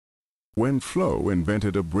When Flow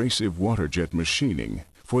invented abrasive waterjet machining,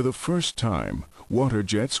 for the first time,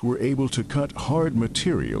 waterjets were able to cut hard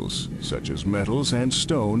materials, such as metals and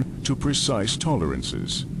stone, to precise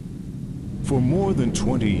tolerances. For more than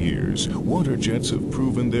 20 years, waterjets have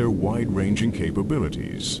proven their wide-ranging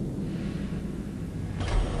capabilities.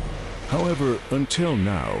 However, until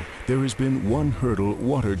now, there has been one hurdle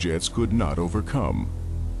waterjets could not overcome.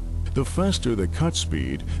 The faster the cut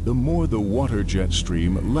speed, the more the waterjet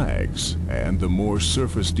stream lags, and the more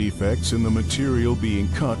surface defects in the material being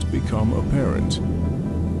cut become apparent.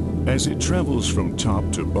 As it travels from top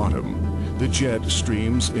to bottom, the jet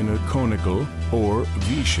streams in a conical or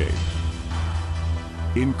V shape.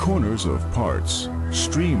 In corners of parts,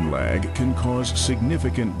 stream lag can cause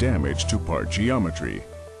significant damage to part geometry.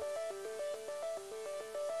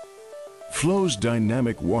 Flow's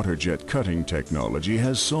dynamic waterjet cutting technology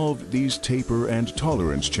has solved these taper and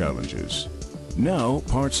tolerance challenges. Now,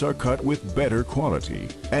 parts are cut with better quality,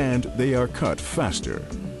 and they are cut faster.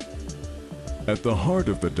 At the heart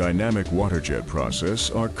of the dynamic waterjet process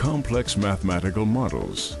are complex mathematical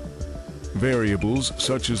models. Variables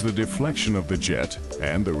such as the deflection of the jet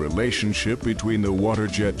and the relationship between the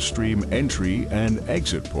waterjet stream entry and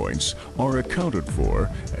exit points are accounted for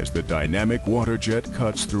as the dynamic waterjet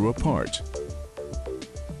cuts through a part.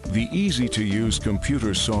 The easy-to-use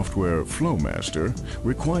computer software FlowMaster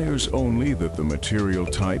requires only that the material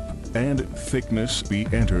type and thickness be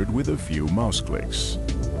entered with a few mouse clicks.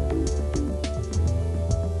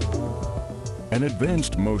 An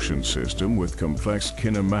advanced motion system with complex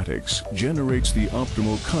kinematics generates the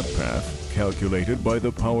optimal cut path calculated by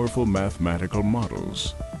the powerful mathematical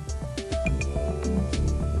models.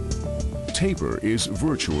 Taper is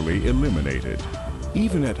virtually eliminated.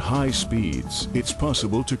 Even at high speeds, it's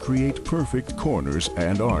possible to create perfect corners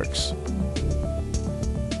and arcs.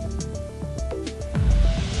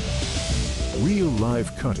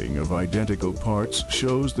 Real-life cutting of identical parts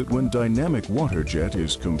shows that when dynamic waterjet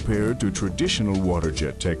is compared to traditional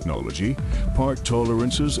waterjet technology, part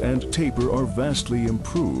tolerances and taper are vastly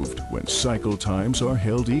improved when cycle times are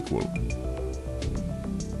held equal.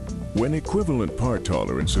 When equivalent part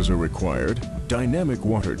tolerances are required, dynamic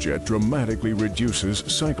waterjet dramatically reduces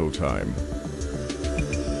cycle time.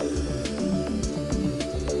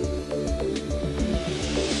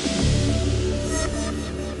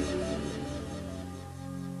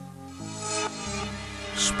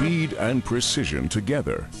 Speed and precision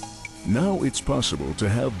together. Now it's possible to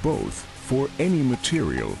have both for any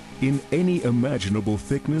material in any imaginable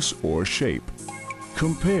thickness or shape.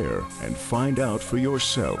 Compare and find out for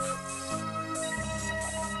yourself.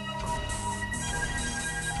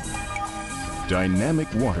 Dynamic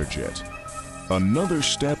waterjet. Another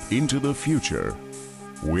step into the future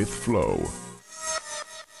with Flow.